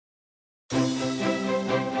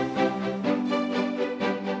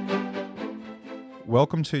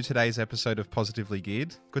Welcome to today's episode of Positively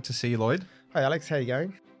Geared. Good to see you, Lloyd. Hi Alex, how are you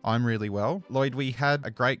going? I'm really well. Lloyd, we had a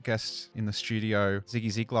great guest in the studio, Ziggy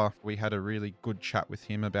Ziglar. We had a really good chat with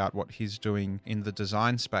him about what he's doing in the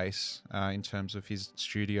design space in terms of his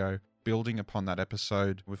studio. Building upon that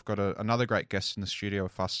episode, we've got another great guest in the studio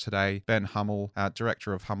with us today, Ben Hummel,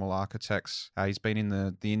 director of Hummel Architects. He's been in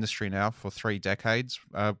the industry now for 3 decades.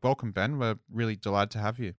 Welcome, Ben. We're really delighted to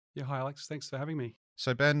have you. Yeah, hi Alex. Thanks for having me.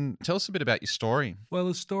 So Ben, tell us a bit about your story. Well,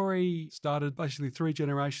 the story started basically 3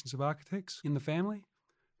 generations of architects in the family,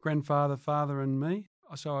 grandfather, father and me.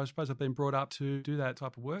 So I suppose I've been brought up to do that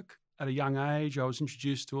type of work. At a young age, I was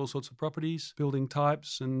introduced to all sorts of properties, building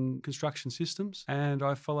types and construction systems, and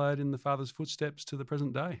I followed in the father's footsteps to the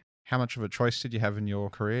present day. How much of a choice did you have in your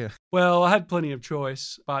career? Well, I had plenty of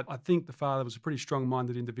choice, but I think the father was a pretty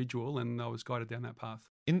strong-minded individual and I was guided down that path.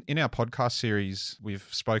 In our podcast series, we've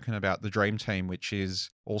spoken about the Dream Team, which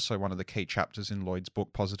is also one of the key chapters in Lloyd's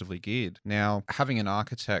book, Positively Geared. Now, having an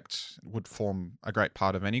architect would form a great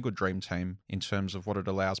part of any good dream team in terms of what it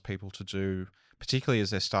allows people to do, particularly as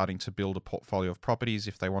they're starting to build a portfolio of properties.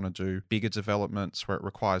 If they want to do bigger developments where it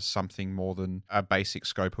requires something more than a basic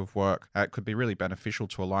scope of work, it could be really beneficial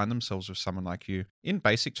to align themselves with someone like you. In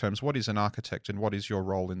basic terms, what is an architect and what is your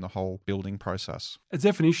role in the whole building process? A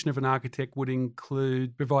definition of an architect would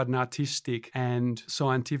include provide an artistic and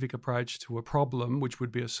scientific approach to a problem, which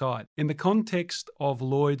would be a site. In the context of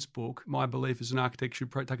Lloyd's book, my belief is an architect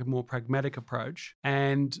should take a more pragmatic approach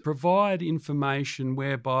and provide information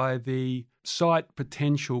whereby the site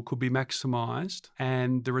potential could be maximised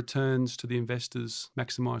and the returns to the investors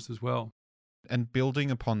maximised as well. And building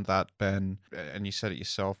upon that, Ben, and you said it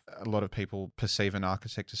yourself, a lot of people perceive an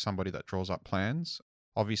architect as somebody that draws up plans.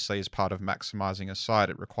 Obviously, as part of maximising a site,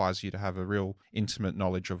 it requires you to have a real intimate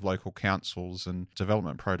knowledge of local councils and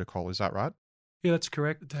development protocol. Is that right? Yeah, that's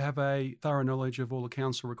correct. To have a thorough knowledge of all the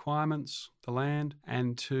council requirements, the land,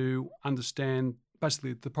 and to understand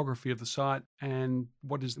basically the topography of the site and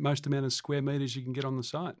what is the most amount of square metres you can get on the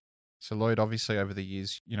site. So Lloyd, obviously over the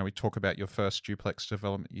years, we talk about your first duplex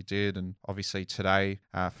development you did, and obviously today,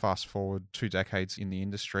 fast forward 2 decades in the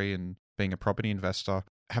industry and being a property investor,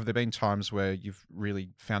 have there been times where you've really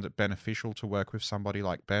found it beneficial to work with somebody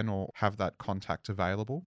like Ben or have that contact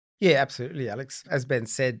available? Yeah, absolutely, Alex. As Ben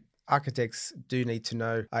said, architects do need to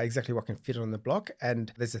know exactly what can fit on the block.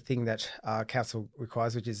 And there's a thing that council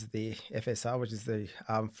requires, which is the FSR, which is the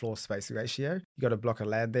floor space ratio. You've got a block of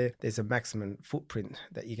land there. There's a maximum footprint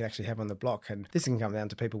that you can actually have on the block. And this can come down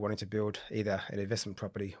to people wanting to build either an investment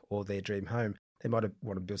property or their dream home. They might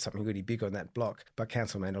want to build something really big on that block, but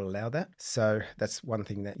council may not allow that. So that's one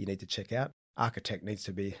thing that you need to check out. Architect needs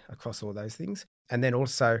to be across all those things. And then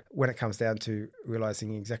also when it comes down to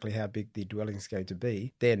realising exactly how big the dwelling is going to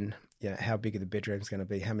be, then how big are the bedrooms going to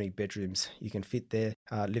be, how many bedrooms you can fit there,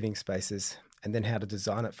 living spaces, and then how to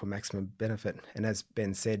design it for maximum benefit. And as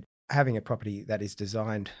Ben said, having a property that is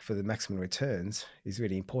designed for the maximum returns is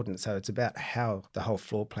really important. So it's about how the whole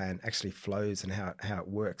floor plan actually flows and how it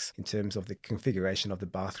works in terms of the configuration of the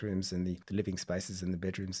bathrooms and the living spaces and the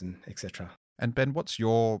bedrooms and etc. And Ben, what's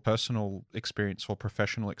your personal experience or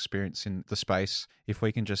professional experience in the space? If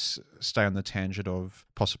we can just stay on the tangent of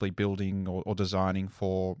possibly building or designing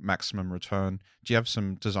for maximum return, do you have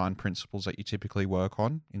some design principles that you typically work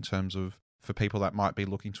on in terms of for people that might be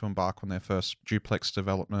looking to embark on their first duplex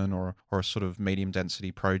development or a sort of medium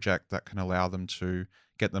density project that can allow them to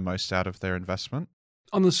get the most out of their investment?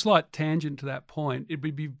 On the slight tangent to that point, it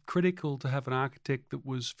would be critical to have an architect that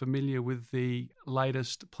was familiar with the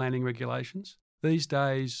latest planning regulations. These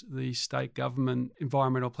days, the state government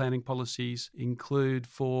environmental planning policies include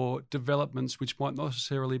for developments which might not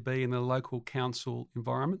necessarily be in the local council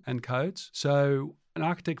environment and codes. So an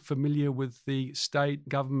architect familiar with the state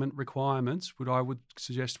government requirements, I would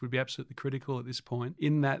suggest would be absolutely critical at this point,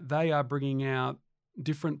 in that they are bringing out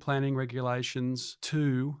different planning regulations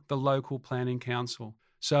to the local planning council.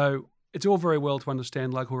 So it's all very well to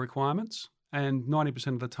understand local requirements, and 90%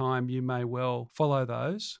 of the time you may well follow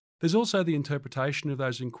those. There's also the interpretation of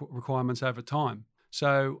those requirements over time.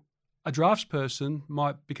 So a draftsperson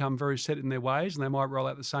might become very set in their ways and they might roll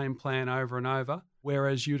out the same plan over and over,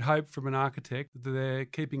 whereas you'd hope from an architect that they're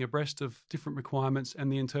keeping abreast of different requirements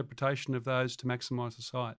and the interpretation of those to maximise the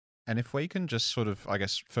site. And if we can just sort of,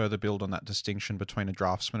 further build on that distinction between a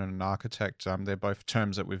draftsman and an architect, they're both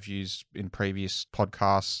terms that we've used in previous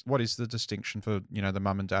podcasts. What is the distinction for, the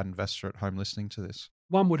mum and dad investor at home listening to this?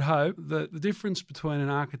 One would hope that the difference between an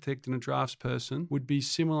architect and a draftsperson would be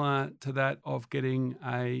similar to that of getting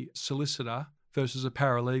a solicitor versus a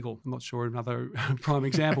paralegal. I'm not sure another prime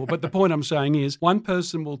example, but the point I'm saying is one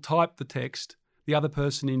person will type the text, the other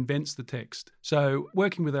person invents the text. So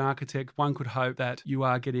working with an architect, one could hope that you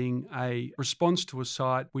are getting a response to a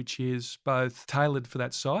site which is both tailored for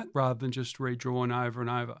that site rather than just redrawn over and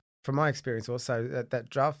over. From my experience also, that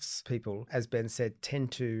drafts people, as Ben said,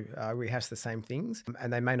 tend to rehash the same things,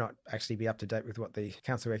 and they may not actually be up to date with what the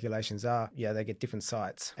council regulations are. Yeah, they get different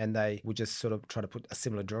sites and they will just sort of try to put a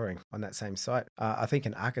similar drawing on that same site. I think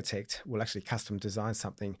an architect will actually custom design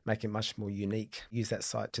something, make it much more unique, use that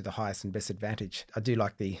site to the highest and best advantage. I do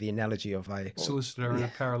like the analogy of a solicitor and a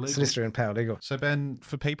paralegal. Solicitor and paralegal. So Ben,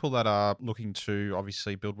 for people that are looking to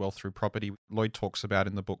obviously build wealth through property, Lloyd talks about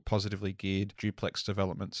in the book Positively Geared duplex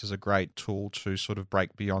developments as a great tool to sort of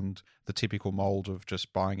break beyond the typical mold of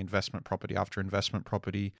just buying investment property after investment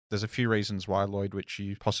property. There's a few reasons why, Lloyd, which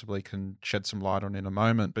you possibly can shed some light on in a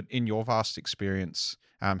moment. But in your vast experience,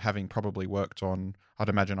 having probably worked on, I'd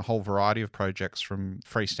imagine, a whole variety of projects from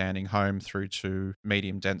freestanding home through to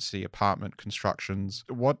medium density apartment constructions,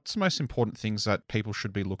 what's the most important things that people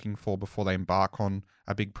should be looking for before they embark on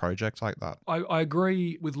a big project like that? I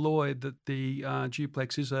agree with Lloyd that the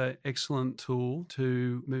duplex is an excellent tool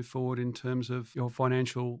to move forward in terms of your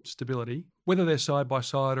financial stability. Whether they're side by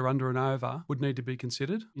side or under and over would need to be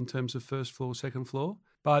considered in terms of first floor, second floor.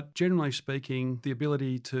 But generally speaking, the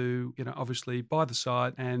ability to, obviously buy the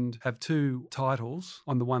site and have two titles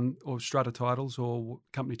on the one, or strata titles or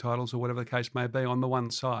company titles or whatever the case may be on the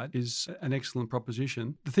one site is an excellent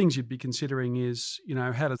proposition. The things you'd be considering is,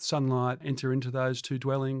 how does sunlight enter into those two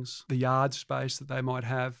dwellings, the yard space that they might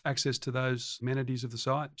have, access to those amenities of the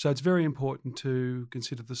site. So it's very important to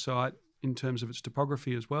consider the site in terms of its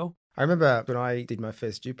topography as well. I remember when I did my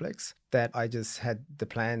first duplex that I just had the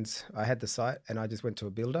plans, I had the site, and I just went to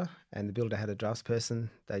a builder, and the builder had a draftsperson.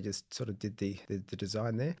 They just sort of did the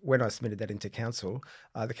design there. When I submitted that into council,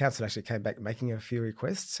 the council actually came back making a few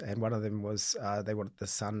requests, and one of them was they wanted the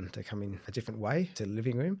sun to come in a different way to the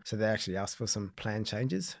living room. So they actually asked for some plan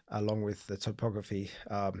changes along with the topography,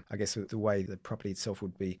 I guess with the way the property itself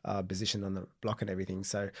would be positioned on the block and everything.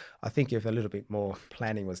 So I think if a little bit more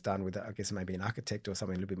planning was done with, I guess maybe an architect or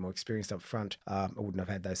something a little bit more experienced up front, I wouldn't have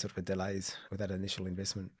had those sort of delays with that initial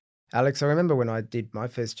investment. Alex, I remember when I did my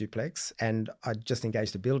first duplex and I just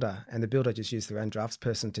engaged a builder, and the builder just used their own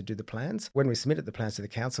draftsperson to do the plans. When we submitted the plans to the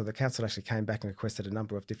council actually came back and requested a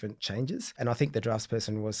number of different changes. And I think the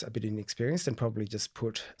draftsperson was a bit inexperienced and probably just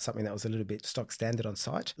put something that was a little bit stock standard on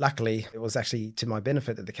site. Luckily, it was actually to my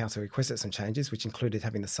benefit that the council requested some changes, which included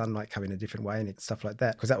having the sunlight come in a different way and stuff like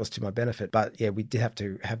that, because that was to my benefit. But yeah, we did have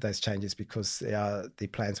to have those changes because the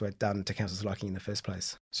plans weren't done to council's liking in the first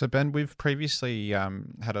place. So Ben, we've previously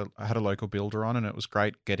had a local builder on, and it was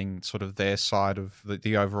great getting sort of their side of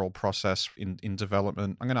the overall process in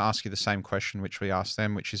development. I'm going to ask you the same question which we asked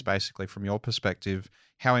them, which is basically from your perspective,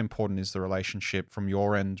 how important is the relationship from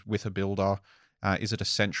your end with a builder? Is it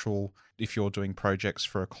essential if you're doing projects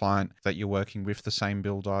for a client that you're working with the same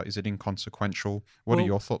builder? Is it inconsequential? What are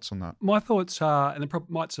your thoughts on that? My thoughts are, and it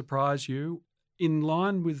might surprise you, in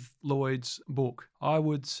line with Lloyd's book, I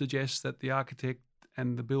would suggest that the architect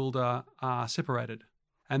and the builder are separated,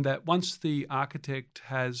 and that once the architect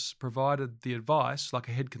has provided the advice, like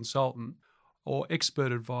a head consultant or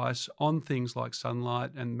expert advice on things like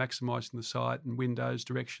sunlight and maximising the site and windows,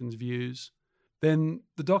 directions, views, then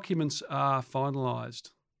the documents are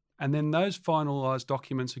finalised. And then those finalised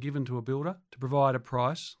documents are given to a builder to provide a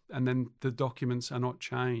price, and then the documents are not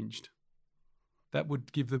changed. That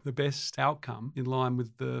would give the best outcome in line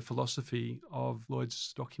with the philosophy of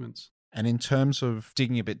Lloyd's documents. And in terms of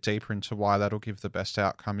digging a bit deeper into why that'll give the best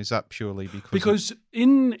outcome, is that purely because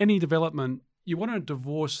in any development, you want to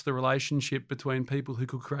divorce the relationship between people who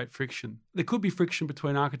could create friction. There could be friction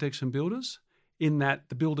between architects and builders in that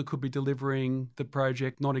the builder could be delivering the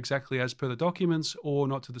project not exactly as per the documents, or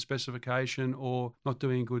not to the specification, or not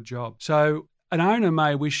doing a good job. So an owner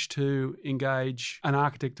may wish to engage an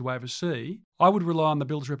architect to oversee. I would rely on the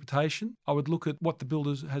builder's reputation. I would look at what the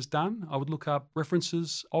builder has done. I would look up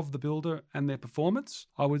references of the builder and their performance.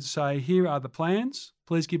 I would say, here are the plans.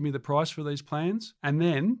 Please give me the price for these plans. And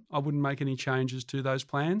then I wouldn't make any changes to those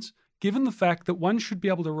plans, given the fact that one should be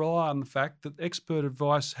able to rely on the fact that expert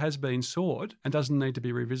advice has been sought and doesn't need to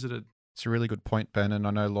be revisited. It's a really good point, Ben. And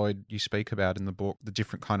I know, Lloyd, you speak about in the book the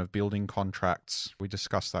different kind of building contracts. We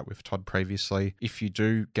discussed that with Todd previously. If you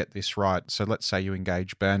do get this right, so let's say you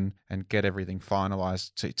engage Ben and get everything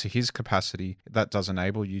finalised to his capacity, that does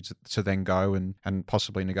enable you to then go and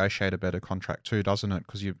possibly negotiate a better contract too, doesn't it?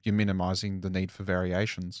 Because you're minimising the need for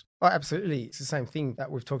variations. Oh, absolutely. It's the same thing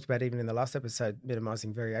that we've talked about even in the last episode,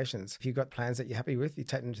 minimising variations. If you've got plans that you're happy with, you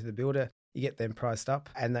take them to the builder. You get them priced up,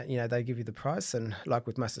 and that, they give you the price. And like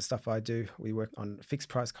with most of the stuff I do, we work on fixed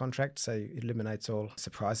price contracts, so it eliminates all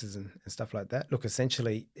surprises and stuff like that. Look,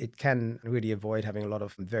 essentially, it can really avoid having a lot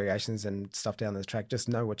of variations and stuff down the track. Just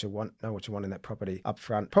know what you want in that property up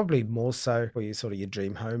front. Probably more so for your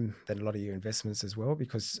dream home than a lot of your investments as well,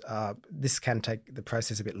 because this can take the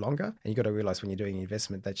process a bit longer. And you've got to realize when you're doing an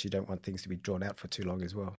investment that you don't want things to be drawn out for too long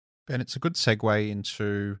as well. And it's a good segue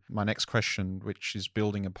into my next question, which is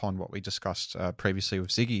building upon what we discussed previously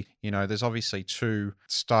with Ziggy. There's obviously two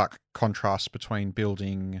stark contrasts between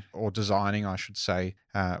building or designing, I should say,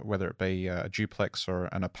 whether it be a duplex or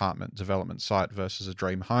an apartment development site versus a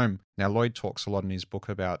dream home. Now, Lloyd talks a lot in his book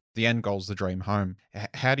about the end goal is the dream home.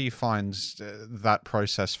 How do you find that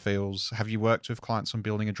process feels? Have you worked with clients on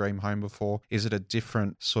building a dream home before? Is it a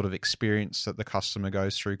different sort of experience that the customer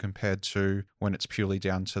goes through compared to when it's purely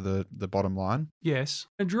down to the bottom line? Yes.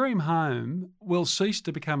 A dream home will cease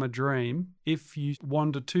to become a dream if you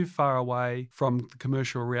wander too far away from the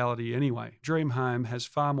commercial reality anyway. Dream home has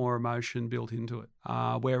far more emotion built into it,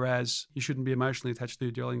 whereas you shouldn't be emotionally attached to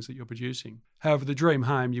the dwellings that you're producing. However, the dream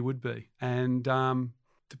home you would be. And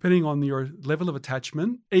depending on your level of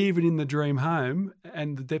attachment, even in the dream home,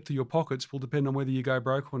 and the depth of your pockets will depend on whether you go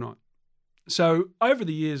broke or not. So over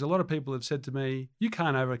the years, a lot of people have said to me, you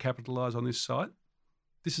can't overcapitalise on this site.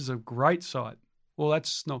 This is a great site. Well,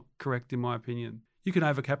 that's not correct in my opinion. You can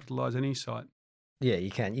overcapitalise any site. Yeah,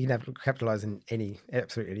 you can. You can capitalise in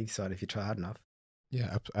absolutely any site if you try hard enough.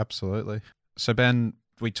 Yeah, absolutely. So Ben,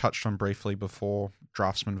 we touched on briefly before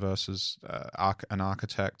draftsman versus an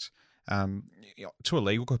architect. To a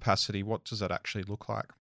legal capacity, what does that actually look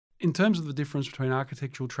like? In terms of the difference between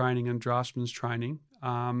architectural training and draftsman's training,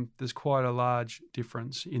 there's quite a large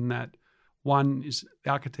difference in that one is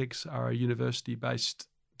architects are a university-based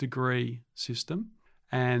degree system,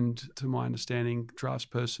 and to my understanding,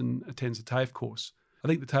 draftsperson attends a TAFE course. I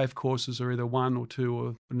think the TAFE courses are either 1 or 2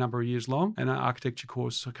 or a number of years long, and an architecture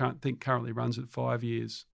course I think currently runs at 5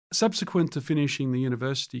 years. Subsequent to finishing the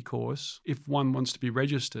university course, if one wants to be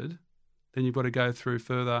registered, then you've got to go through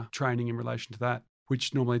further training in relation to that,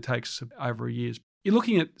 which normally takes over a year. You're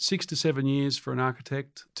looking at 6 to 7 years for an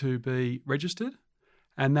architect to be registered,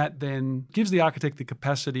 and that then gives the architect the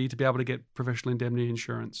capacity to be able to get professional indemnity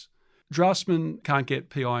insurance. Draftsmen can't get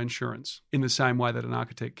PI insurance in the same way that an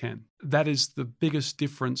architect can. That is the biggest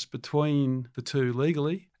difference between the two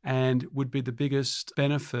legally, and would be the biggest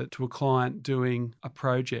benefit to a client doing a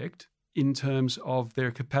project in terms of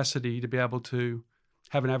their capacity to be able to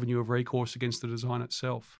have an avenue of recourse against the design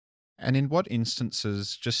itself. And in what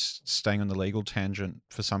instances, just staying on the legal tangent,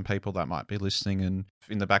 for some people that might be listening and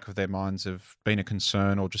in the back of their minds have been a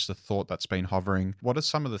concern or just a thought that's been hovering, what are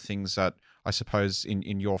some of the things that I suppose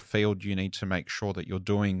in your field you need to make sure that you're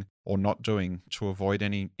doing or not doing to avoid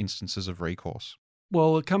any instances of recourse?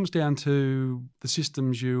 Well, it comes down to the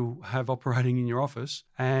systems you have operating in your office,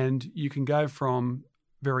 and you can go from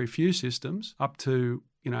very few systems up to,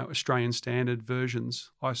 Australian standard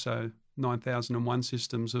versions, ISO 9001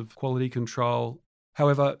 systems of quality control.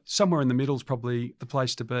 However, somewhere in the middle is probably the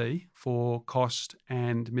place to be for cost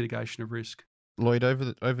and mitigation of risk. Lloyd,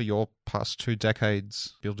 over your past 2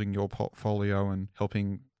 decades building your portfolio and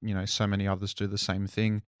helping, so many others do the same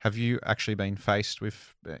thing, have you actually been faced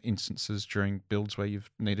with instances during builds where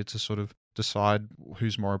you've needed to sort of decide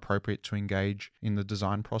who's more appropriate to engage in the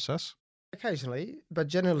design process? Occasionally, but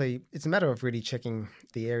generally it's a matter of really checking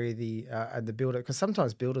the area, and the builder, because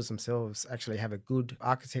sometimes builders themselves actually have a good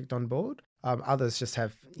architect on board. Others just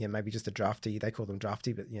have, maybe just a drafty. They call them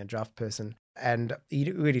drafty, but draft person. And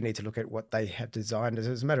you really need to look at what they have designed.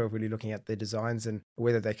 It's a matter of really looking at their designs and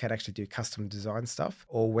whether they can actually do custom design stuff,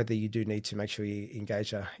 or whether you do need to make sure you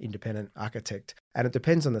engage an independent architect. And it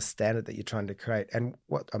depends on the standard that you're trying to create. And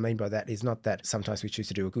what I mean by that is not that sometimes we choose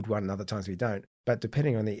to do a good one and other times we don't. But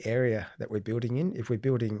depending on the area that we're building in, if we're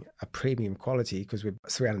building a premium quality because we're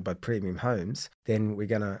surrounded by premium homes, then we're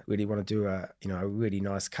going to really want to do a really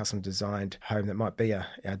nice custom designed home that might be a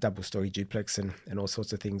double-story duplex and all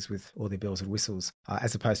sorts of things with all the bells and whistles,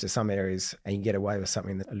 as opposed to some areas and you can get away with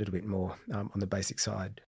something that's a little bit more on the basic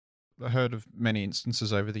side. I heard of many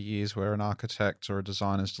instances over the years where an architect or a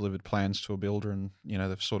designer's delivered plans to a builder and,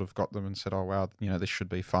 they've sort of got them and said, oh, wow, this should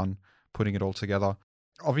be fun, putting it all together.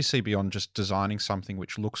 Obviously, beyond just designing something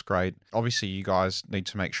which looks great, obviously you guys need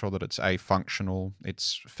to make sure that it's functional,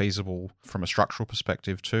 it's feasible from a structural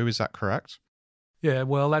perspective too. Is that correct? Yeah,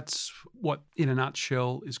 well, that's what in a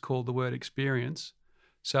nutshell is called the word experience.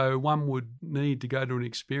 So one would need to go to an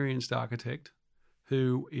experienced architect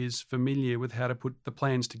who is familiar with how to put the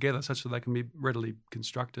plans together such that they can be readily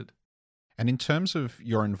constructed. And in terms of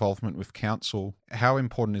your involvement with council, how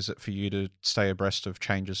important is it for you to stay abreast of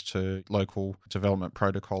changes to local development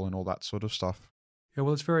protocol and all that sort of stuff? Yeah,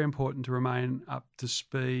 well, it's very important to remain up to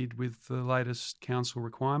speed with the latest council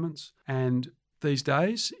requirements. And these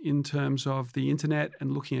days, in terms of the internet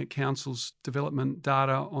and looking at council's development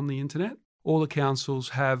data on the internet, all the councils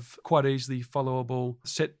have quite easily followable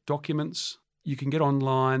set documents. You can get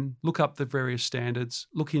online, look up the various standards,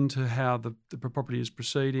 look into how the property is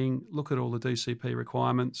proceeding, look at all the DCP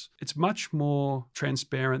requirements. It's much more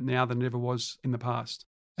transparent now than it ever was in the past.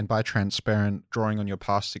 And by transparent, drawing on your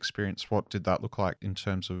past experience, what did that look like in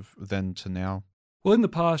terms of then to now? Well, in the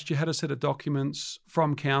past, you had a set of documents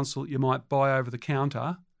from council you might buy over the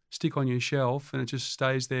counter, stick on your shelf, and it just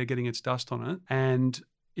stays there getting its dust on it. And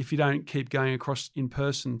if you don't keep going across in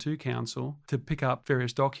person to council to pick up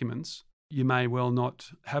various documents, you may well not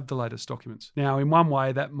have the latest documents. Now, in one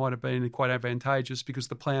way, that might have been quite advantageous because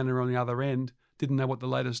the planner on the other end didn't know what the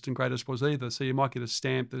latest and greatest was either, so you might get a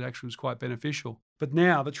stamp that actually was quite beneficial. But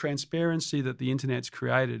now the transparency that the internet's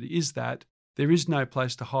created is that there is no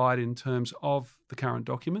place to hide in terms of the current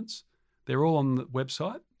documents. They're all on the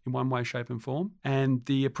website in one way, shape and form, and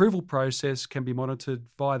the approval process can be monitored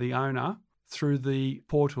by the owner through the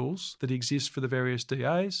portals that exist for the various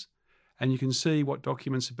DAs, and you can see what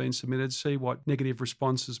documents have been submitted, see what negative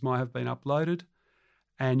responses might have been uploaded,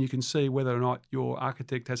 and you can see whether or not your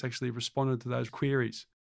architect has actually responded to those queries.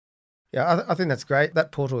 Yeah, I think that's great.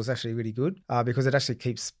 That portal is actually really good because it actually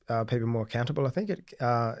keeps people more accountable, I think.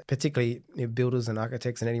 Particularly builders and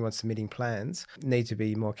architects and anyone submitting plans need to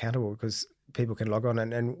be more accountable because people can log on.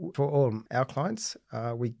 And for all our clients,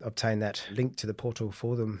 we obtain that link to the portal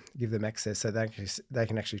for them, give them access so they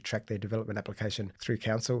can actually track their development application through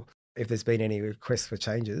council. If there's been any requests for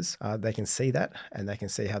changes, they can see that and they can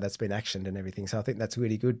see how that's been actioned and everything. So I think that's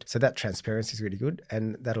really good. So that transparency is really good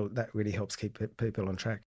and that really helps keep people on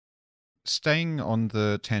track. Staying on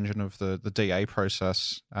the tangent of the DA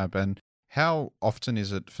process, Ben, how often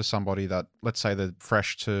is it for somebody that, let's say they're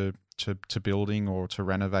fresh to building or to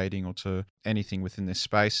renovating or to anything within this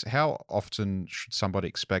space, how often should somebody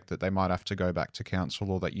expect that they might have to go back to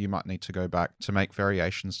council or that you might need to go back to make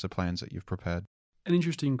variations to plans that you've prepared? An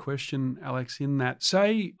interesting question, Alex, in that,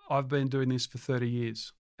 say I've been doing this for 30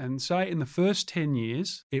 years. And say in the first 10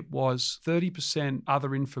 years, it was 30%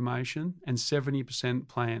 other information and 70%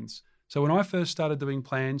 plans. So when I first started doing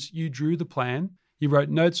plans, you drew the plan, you wrote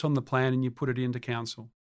notes on the plan and you put it into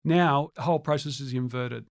council. Now, the whole process is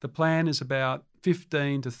inverted. The plan is about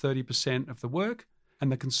 15 to 30% of the work,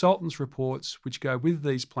 and the consultant's reports, which go with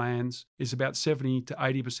these plans, is about 70 to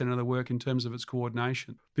 80% of the work in terms of its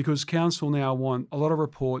coordination. Because council now want a lot of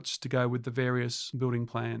reports to go with the various building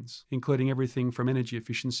plans, including everything from energy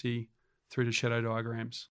efficiency through to shadow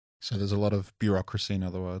diagrams. So there's a lot of bureaucracy, in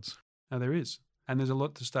other words. Now there is. And there's a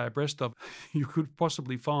lot to stay abreast of. You could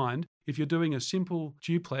possibly find, if you're doing a simple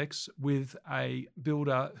duplex with a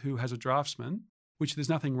builder who has a draftsman, which there's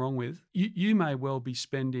nothing wrong with, you may well be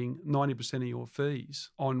spending 90% of your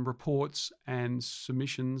fees on reports and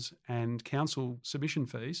submissions and council submission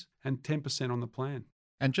fees and 10% on the plan.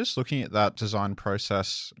 And just looking at that design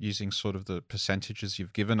process using sort of the percentages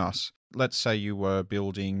you've given us, let's say you were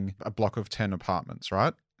building a block of 10 apartments,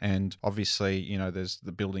 right? And obviously, there's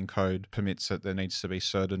the building code permits that there needs to be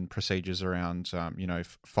certain procedures around,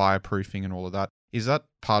 fireproofing and all of that. Is that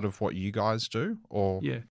part of what you guys do? Or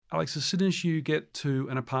yeah. Alex, as soon as you get to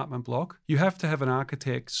an apartment block, you have to have an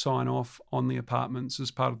architect sign off on the apartments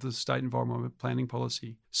as part of the state environmental planning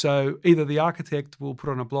policy. So either the architect will put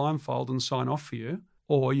on a blindfold and sign off for you,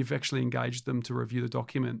 or you've actually engaged them to review the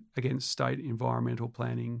document against state environmental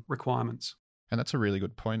planning requirements. And that's a really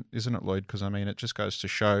good point, isn't it, Lloyd? Because, it just goes to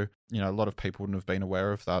show, a lot of people wouldn't have been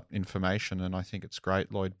aware of that information. And I think it's great,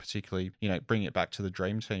 Lloyd, particularly, bringing it back to the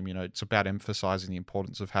Dream Team. It's about emphasising the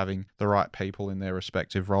importance of having the right people in their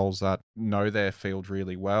respective roles that know their field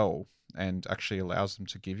really well and actually allows them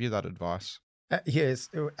to give you that advice. Yes,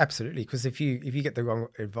 absolutely. Because if you get the wrong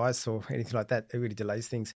advice or anything like that, it really delays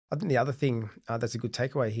things. I think the other thing that's a good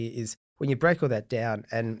takeaway here is when you break all that down,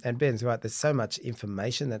 and Ben's right, there's so much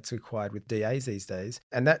information that's required with DAs these days,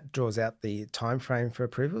 and that draws out the time frame for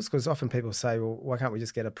approvals. Because often people say, well, why can't we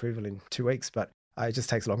just get approval in 2 weeks? But it just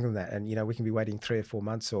takes longer than that. And, we can be waiting 3 or 4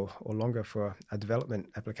 months or longer for a development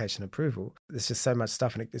application approval. There's just so much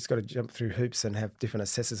stuff and it's got to jump through hoops and have different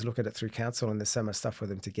assessors look at it through council. And there's so much stuff for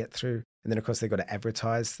them to get through. And then, of course, they've got to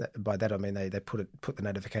advertise. By that, I mean, they put the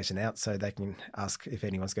notification out so they can ask if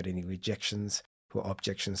anyone's got any rejections or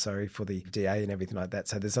objections, for the DA and everything like that.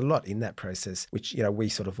 So there's a lot in that process, which, we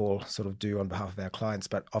sort of all do on behalf of our clients.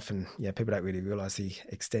 But often, people don't really realise the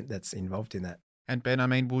extent that's involved in that. And Ben, I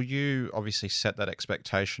mean, will you obviously set that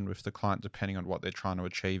expectation with the client depending on what they're trying to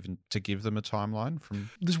achieve and to give them a timeline from?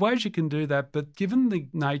 There's ways you can do that, but given the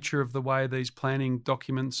nature of the way these planning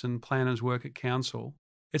documents and planners work at council,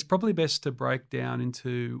 it's probably best to break down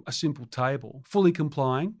into a simple table. Fully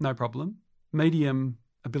complying, no problem. Medium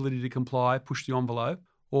ability to comply, push the envelope,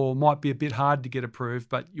 or might be a bit hard to get approved,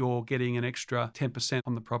 but you're getting an extra 10%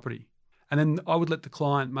 on the property. And then I would let the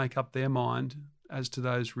client make up their mind as to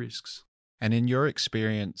those risks. And in your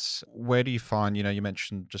experience, where do you find, you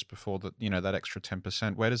mentioned just before that, that extra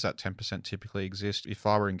 10%, where does that 10% typically exist? If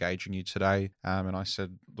I were engaging you today and I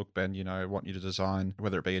said, look, Ben, I want you to design,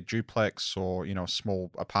 whether it be a duplex or, a small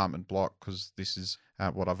apartment block, because this is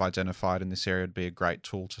what I've identified in this area would be a great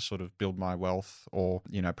tool to sort of build my wealth or,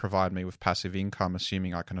 provide me with passive income,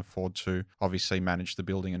 assuming I can afford to obviously manage the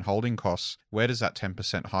building and holding costs. Where does that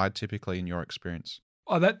 10% hide typically in your experience?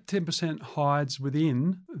 Oh, that 10% hides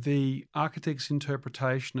within the architect's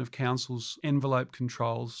interpretation of council's envelope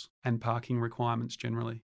controls and parking requirements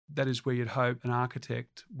generally. That is where you'd hope an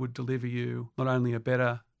architect would deliver you not only a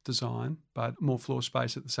better design, but more floor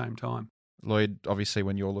space at the same time. Lloyd, obviously,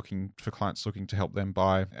 when you're looking for clients looking to help them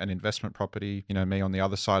buy an investment property, me on the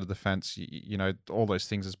other side of the fence, all those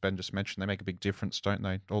things, as Ben just mentioned, they make a big difference, don't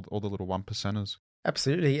they? All the little 1%ers.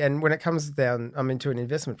 Absolutely. And when it comes down, to an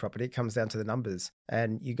investment property, it comes down to the numbers.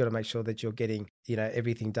 And you've got to make sure that you're getting,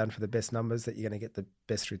 everything done for the best numbers, that you're going to get the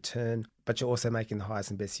best return, but you're also making the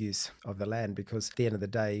highest and best use of the land, because at the end of the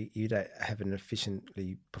day, you don't have an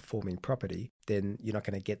efficiently performing property, then you're not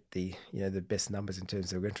going to get the, the best numbers in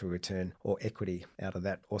terms of rental return or equity out of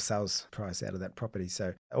that, or sales price out of that property.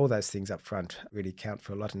 So all those things up front really count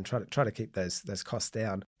for a lot, and try to keep those costs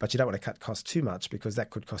down. But you don't want to cut costs too much, because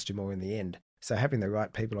that could cost you more in the end. So having the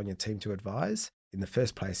right people on your team to advise in the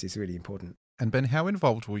first place is really important. And Ben, how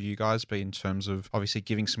involved will you guys be in terms of obviously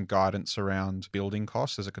giving some guidance around building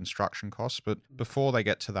costs as a construction cost? But before they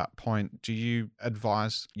get to that point, do you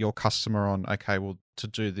advise your customer on, okay, well, to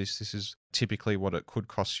do this is typically what it could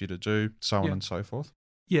cost you to do, so on and so forth?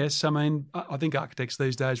 Yes, I think architects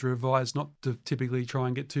these days are advised not to typically try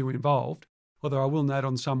and get too involved. Although I will note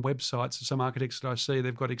on some websites, some architects that I see,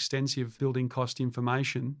 they've got extensive building cost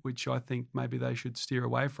information, which I think maybe they should steer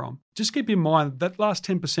away from. Just keep in mind that last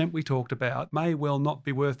 10% we talked about may well not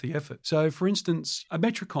be worth the effort. So, for instance, a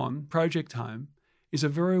Metricon project home is a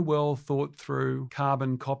very well thought through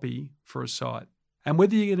carbon copy for a site. And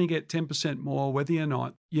whether you're going to get 10% more, whether you're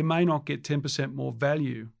not, you may not get 10% more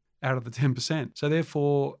value out of the 10%. So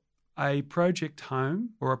therefore, a project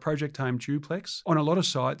home or a project home duplex on a lot of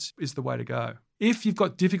sites is the way to go. If you've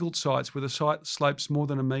got difficult sites where the site slopes more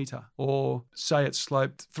than a metre, or say it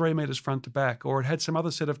sloped 3 metres front to back, or it had some other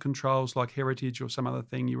set of controls like heritage or some other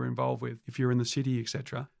thing you were involved with, if you're in the city,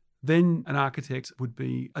 etc., then an architect would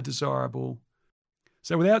be a desirable.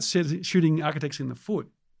 So without shooting architects in the foot,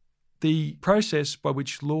 the process by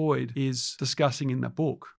which Lloyd is discussing in the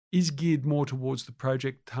book is geared more towards the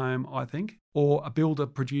project home, I think, or a builder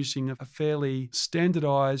producing a fairly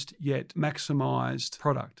standardised yet maximised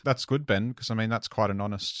product. That's good, Ben, because that's quite an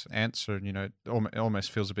honest answer. And, it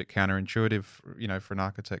almost feels a bit counterintuitive, for an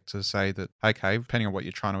architect to say that, okay, depending on what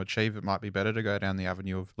you're trying to achieve, it might be better to go down the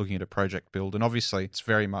avenue of looking at a project build. And obviously, it's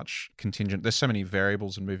very much contingent. There's so many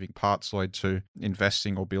variables and moving parts, Lloyd, to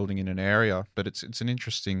investing or building in an area. But it's an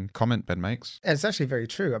interesting comment Ben makes. And it's actually very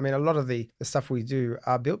true. A lot of the stuff we do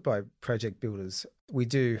are built by project builders. We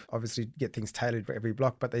do obviously get things tailored for every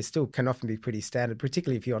block, but they still can often be pretty standard,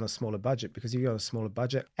 particularly if you're on a smaller budget, because if you're on a smaller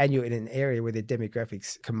budget and you're in an area where the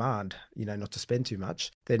demographics command, not to spend too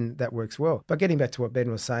much, then that works well. But getting back to what Ben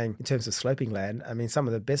was saying in terms of sloping land, some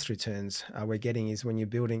of the best returns we're getting is when you're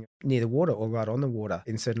building near the water or right on the water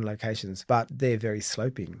in certain locations, but they're very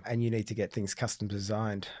sloping and you need to get things custom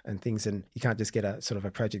designed and things, and you can't just get a sort of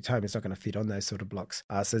a project home. It's not going to fit on those sort of blocks.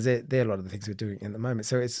 So they're a lot of the things we're doing at the moment.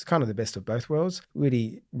 So it's kind of the best of both worlds.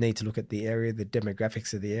 Really need to look at the area, the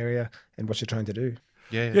demographics of the area, and what you're trying to do.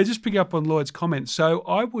 Yeah, just pick up on Lloyd's comments. So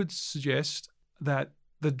I would suggest that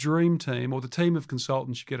the dream team or the team of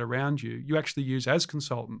consultants you get around you actually use as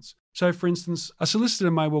consultants. So, for instance, a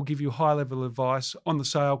solicitor may well give you high-level advice on the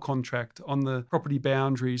sale contract, on the property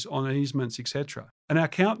boundaries, on easements, etc. An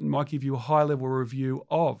accountant might give you a high-level review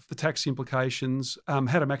of the tax implications, how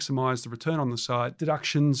to maximise the return on the site,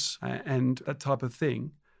 deductions and that type of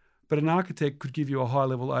thing. But an architect could give you a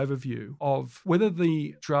high-level overview of whether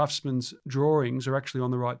the draftsman's drawings are actually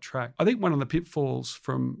on the right track. I think one of the pitfalls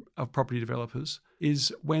of property developers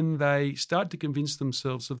is when they start to convince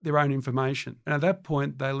themselves of their own information. And at that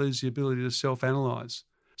point, they lose the ability to self-analyse.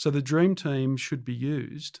 So the dream team should be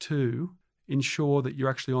used to ensure that you're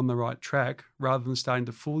actually on the right track rather than starting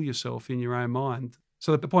to fool yourself in your own mind.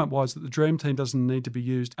 So the point was that the dream team doesn't need to be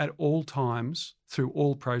used at all times through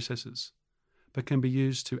all processes, but can be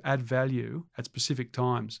used to add value at specific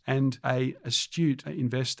times. And an astute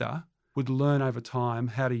investor would learn over time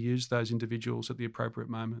how to use those individuals at the appropriate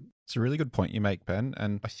moment. It's a really good point you make, Ben.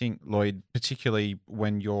 And I think, Lloyd, particularly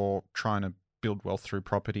when you're trying to build wealth through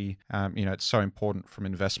property, it's so important from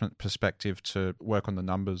investment perspective to work on the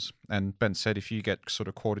numbers. And Ben said, if you get sort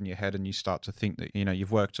of caught in your head and you start to think that,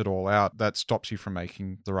 you've worked it all out, that stops you from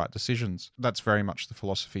making the right decisions. That's very much the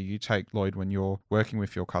philosophy you take, Lloyd, when you're working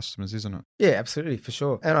with your customers, isn't it? Yeah, absolutely, for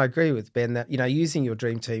sure. And I agree with Ben that, using your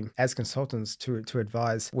dream team as consultants to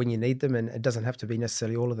advise when you need them, and it doesn't have to be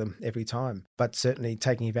necessarily all of them every time, but certainly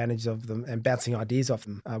taking advantage of them and bouncing ideas off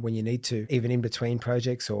them when you need to, even in between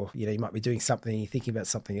projects, or, you might be doing something, you're thinking about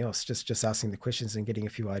something else, just asking the questions and getting a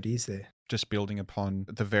few ideas there. Just building upon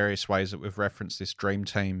the various ways that we've referenced this dream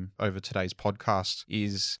team over today's podcast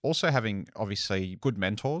is also having, obviously, good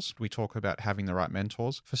mentors. We talk about having the right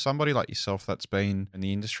mentors. For somebody like yourself that's been in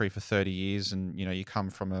the industry for 30 years and, you come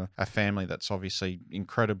from a family that's obviously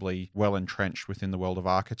incredibly well entrenched within the world of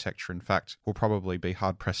architecture. In fact, we'll probably be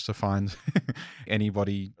hard-pressed to find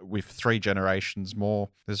anybody with 3 generations more.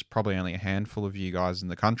 There's probably only a handful of you guys in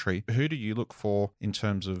the country. Who do you look for in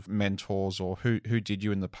terms of mentors, or who did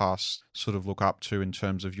you in the past sort of look up to in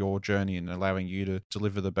terms of your journey and allowing you to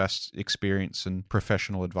deliver the best experience and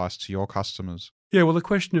professional advice to your customers? Yeah, well, the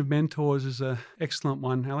question of mentors is an excellent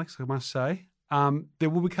one, Alex, I must say. There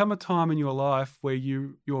will become a time in your life where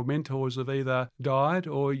your mentors have either died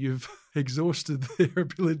or you've exhausted their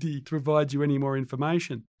ability to provide you any more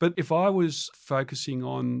information. But if I was focusing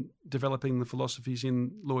on developing the philosophies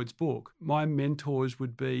in Lloyd's book, my mentors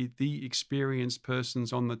would be the experienced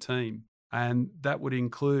persons on the team. And that would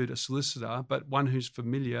include a solicitor, but one who's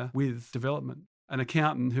familiar with development, an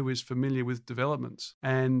accountant who is familiar with developments.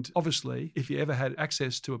 And obviously, if you ever had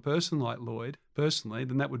access to a person like Lloyd personally,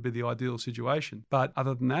 then that would be the ideal situation. But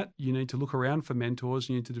other than that, you need to look around for mentors.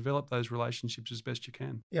 You need to develop those relationships as best you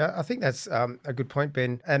can. Yeah, I think that's a good point,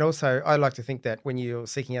 Ben. And also, I like to think that when you're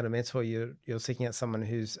seeking out a mentor, you're seeking out someone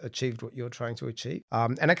who's achieved what you're trying to achieve.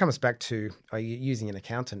 And that comes back to, are you using an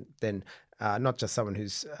accountant then? Not just someone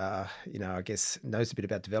who's, I guess knows a bit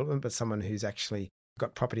about development, but someone who's actually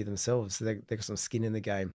got property themselves. They've got some skin in the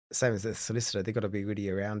game. Same as the solicitor, they've got to be really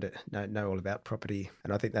around it, know all about property.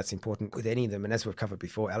 And I think that's important with any of them. And as we've covered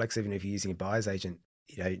before, Alex, even if you're using a buyer's agent,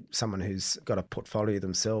 someone who's got a portfolio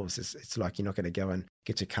themselves, it's like you're not going to go and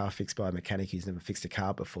get your car fixed by a mechanic who's never fixed a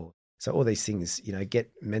car before. So all these things,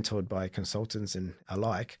 get mentored by consultants and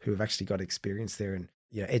alike who have actually got experience there. And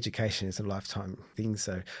education is a lifetime thing.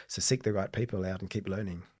 So seek the right people out and keep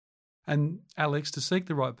learning. And Alex, to seek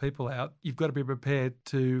the right people out, you've got to be prepared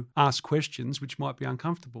to ask questions which might be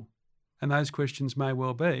uncomfortable. And those questions may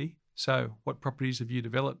well be, so what properties have you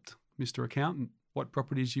developed, Mr. Accountant? What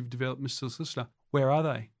properties you've developed, Mr. Solicitor? Where are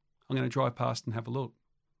they? I'm going to drive past and have a look.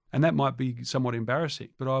 And that might be somewhat embarrassing,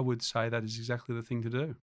 but I would say that is exactly the thing to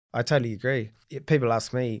do. I totally agree. People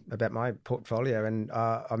ask me about my portfolio, and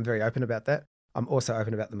I'm very open about that. I'm also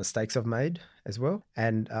open about the mistakes I've made as well,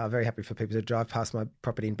 and very happy for people to drive past my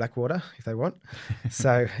property in Blackwater if they want.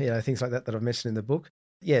 So, things like that I've mentioned in the book.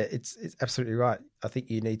 Yeah, it's absolutely right. I think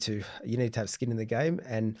you need to have skin in the game,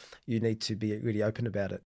 and you need to be really open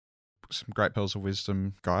about it. Some great pearls of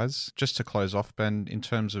wisdom, guys. Just to close off, Ben, in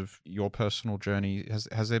terms of your personal journey,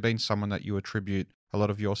 has there been someone that you attribute a lot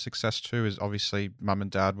of your success to? Is obviously mum and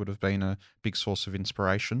dad would have been a big source of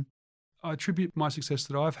inspiration. I attribute my success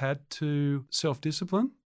that I've had to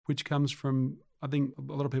self-discipline, which comes from, I think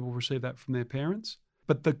a lot of people receive that from their parents.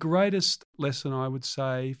 But the greatest lesson I would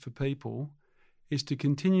say for people is to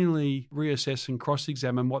continually reassess and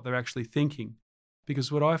cross-examine what they're actually thinking.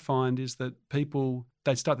 Because what I find is that people,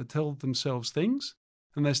 they start to tell themselves things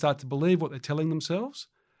and they start to believe what they're telling themselves.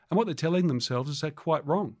 And what they're telling themselves is quite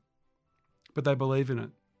wrong, but they believe in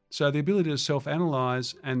it. So the ability to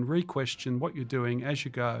self-analyse and re-question what you're doing as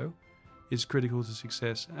you go is critical to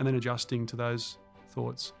success, and then adjusting to those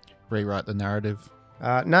thoughts. Rewrite the narrative.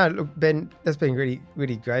 No, look, Ben, that's been really,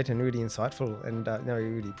 really great and really insightful, and we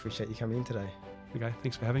really appreciate you coming in today. Okay,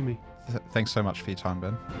 thanks for having me. Thanks so much for your time,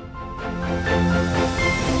 Ben.